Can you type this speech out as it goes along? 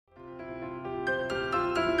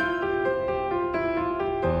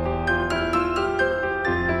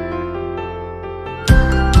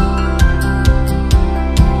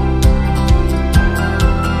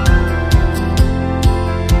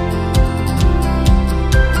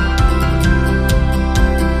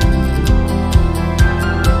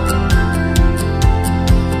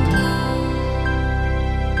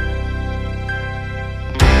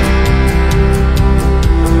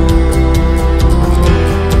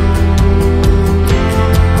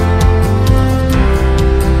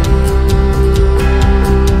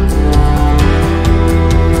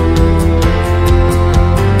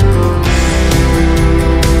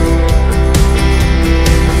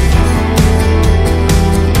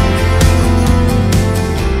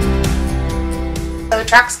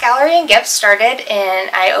Trox Gallery Gifts started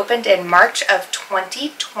I opened in March of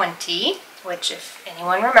 2020, which if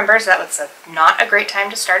anyone remembers, that was not a great time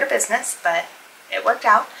to start a business, but it worked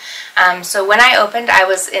out. So when I opened, I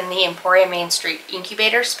was in the Emporia Main Street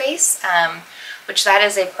incubator space, which that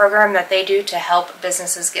is a program that they do to help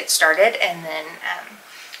businesses get started and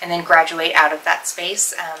then graduate out of that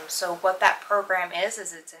space. So what that program is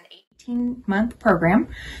it's an 18-month program.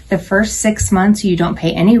 The first 6 months you don't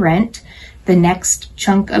pay any rent. The next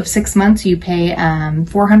chunk of 6 months you pay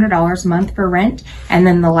 $400 a month for rent, and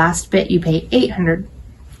then the last bit you pay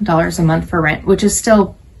 $800 a month for rent, which is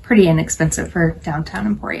still pretty inexpensive for downtown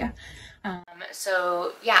Emporia.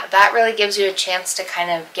 So yeah, that really gives you a chance to kind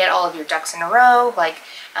of get all of your ducks in a row, like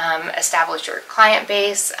establish your client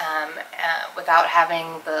base without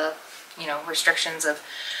having the restrictions of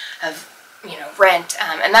rent,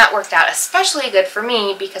 and that worked out especially good for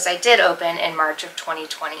me because I did open in March of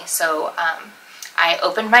 2020. So I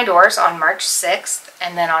opened my doors on March 6th,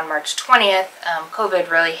 and then on March 20th, COVID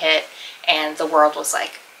really hit, and the world was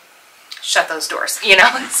like, shut those doors,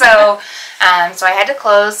 So, so I had to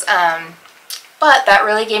close, but that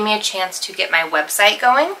really gave me a chance to get my website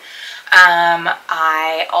going.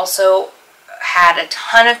 I also had a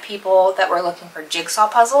ton of people that were looking for jigsaw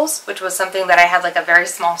puzzles, which was something that I had like a very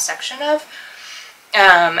small section of.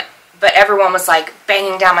 But everyone was like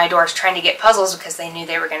banging down my doors trying to get puzzles because they knew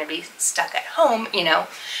they were going to be stuck at home,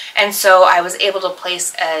 And so I was able to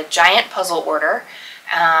place a giant puzzle order.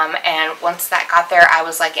 And once that got there, I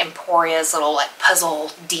was like Emporia's little like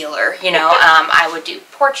puzzle dealer, I would do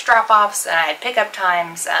porch drop-offs and I had pickup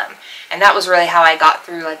times. And that was really how I got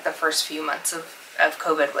through like the first few months of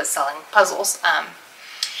COVID, was selling puzzles.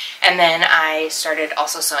 And then I started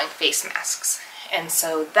also sewing face masks. And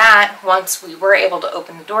so that, once we were able to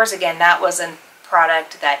open the doors again, that was a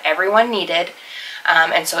product that everyone needed.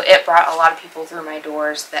 And so it brought a lot of people through my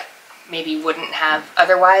doors that maybe wouldn't have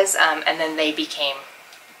otherwise. And then they became,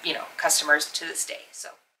 customers to this day. So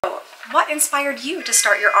what inspired you to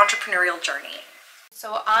start your entrepreneurial journey?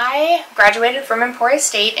 So I graduated from Emporia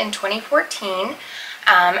State in 2014.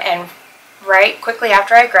 And right quickly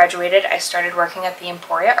after I graduated, I started working at the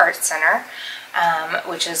Emporia Art Center,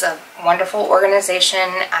 which is a wonderful organization.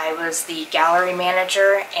 I was the gallery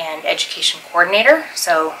manager and education coordinator,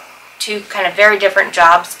 so two kind of very different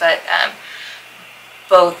jobs, but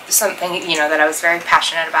both something that I was very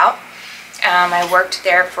passionate about. I worked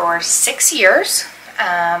there for 6 years,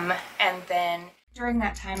 and then during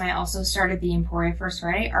that time I also started the Emporia First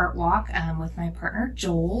Friday Art Walk with my partner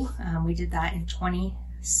Joel. We did that in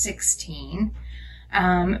 2016.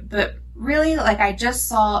 But really, like, I just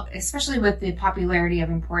saw, especially with the popularity of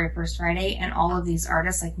Emporia First Friday and all of these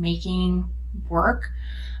artists like making work,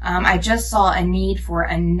 I just saw a need for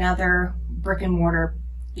another brick and mortar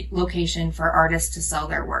location for artists to sell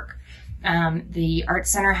their work. The art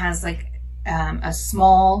center has like a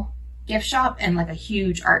small gift shop and like a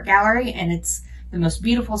huge art gallery, and it's the most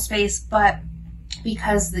beautiful space, but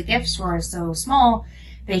because the gift store is so small,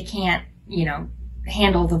 they can't,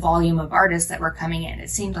 handle the volume of artists that were coming in. It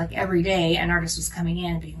seemed like every day an artist was coming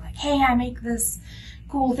in being like, hey, I make this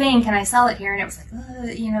cool thing, can I sell it here? And it was like,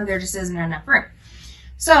 there just isn't enough room.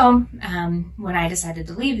 So when I decided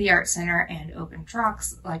to leave the art center and open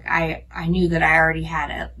Trox, like I knew that I already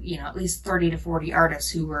had at least 30 to 40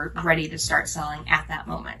 artists who were ready to start selling at that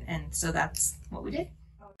moment. And so that's what we did.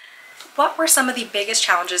 What were some of the biggest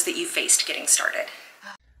challenges that you faced getting started?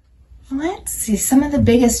 Let's see, some of the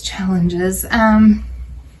biggest challenges.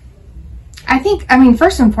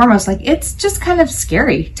 First and foremost, like, it's just kind of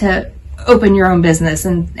scary to open your own business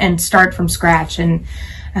and start from scratch and,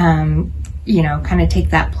 kind of take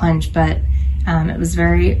that plunge. But it was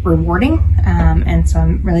very rewarding. And so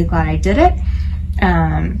I'm really glad I did it.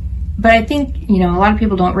 But I think, a lot of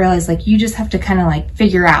people don't realize, like, you just have to kind of like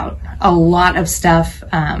figure out a lot of stuff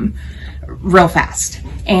real fast.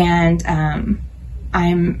 And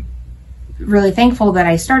I'm really thankful that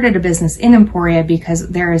I started a business in Emporia because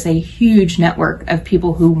there is a huge network of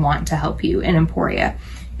people who want to help you in Emporia.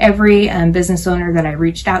 Every business owner that I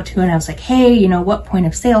reached out to and I was like, hey, what point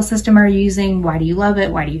of sale system are you using? Why do you love it?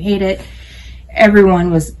 Why do you hate it? Everyone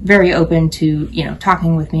was very open to,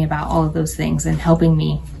 talking with me about all of those things and helping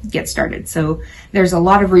me get started. So there's a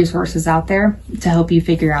lot of resources out there to help you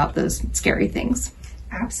figure out those scary things.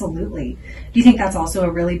 Absolutely. Do you think that's also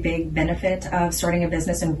a really big benefit of starting a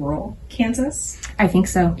business in rural Kansas? I think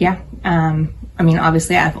so, yeah.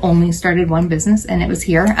 Obviously I've only started one business and it was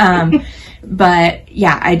here. But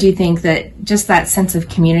yeah, I do think that just that sense of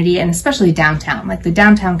community, and especially downtown, like the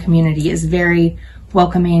downtown community is very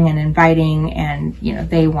welcoming and inviting, and,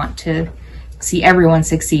 they want to see everyone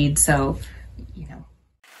succeed. So,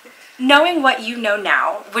 Knowing what you know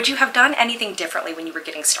now, would you have done anything differently when you were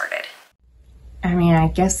getting started? I mean, I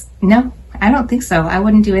guess, no, I don't think so. I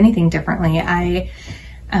wouldn't do anything differently. I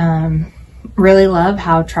really love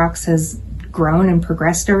how Trox has grown and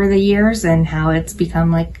progressed over the years and how it's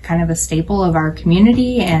become like kind of a staple of our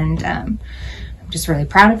community. And I'm just really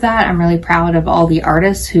proud of that. I'm really proud of all the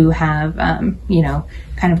artists who have, you know,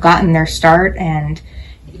 kind of gotten their start and,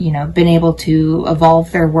 you know, been able to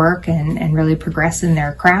evolve their work and really progress in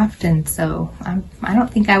their craft. And so I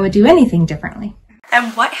don't think I would do anything differently.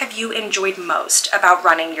 And what have you enjoyed most about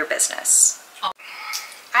running your business?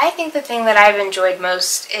 I think the thing that I've enjoyed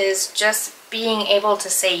most is just being able to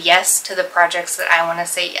say yes to the projects that I want to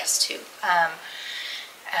say yes to.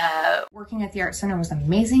 Working at the Art Center was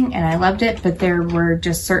amazing and I loved it, but there were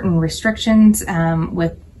just certain restrictions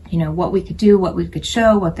with, you know, what we could do, what we could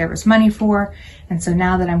show, what there was money for. And so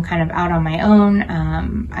now that I'm kind of out on my own,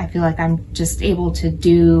 I feel like I'm just able to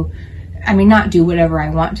do, I mean, not do whatever I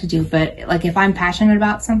want to do, but like if I'm passionate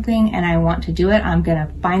about something and I want to do it, I'm going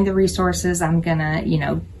to find the resources. I'm going to, you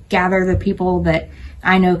know, gather the people that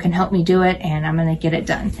I know can help me do it, and I'm going to get it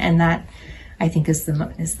done. And that, I think, is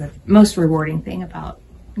the most rewarding thing about,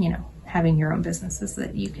 you know, having your own business, is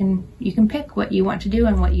that you can pick what you want to do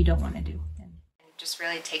and what you don't want to do, and just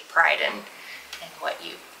really take pride in what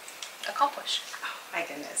you accomplish. Oh my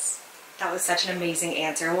goodness. That was such an amazing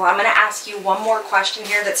answer. Well, I'm going to ask you one more question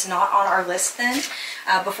here that's not on our list then.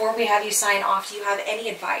 Before we have you sign off, do you have any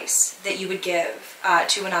advice that you would give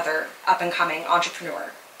to another up-and-coming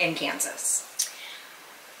entrepreneur in Kansas?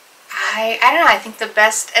 I don't know. I think the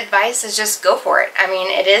best advice is just go for it. I mean,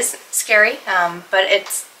 it is scary, but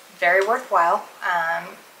it's very worthwhile.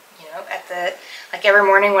 You know, like every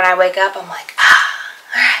morning when I wake up, I'm like,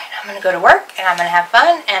 all right, I'm going to go to work and I'm going to have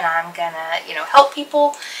fun and I'm going to, you know, help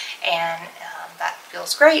people, and that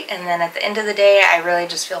feels great. And then at the end of the day, I really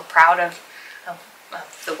just feel proud of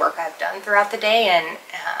the work I've done throughout the day. And,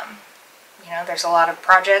 you know, there's a lot of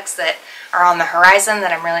projects that are on the horizon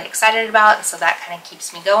that I'm really excited about, and so that kind of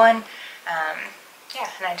keeps me going. Yeah,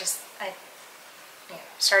 and you know,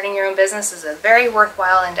 starting your own business is a very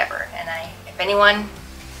worthwhile endeavor, and if anyone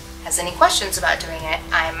has any questions about doing it,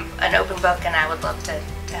 I'm an open book and I would love to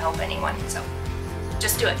help anyone, so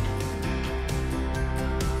just do it.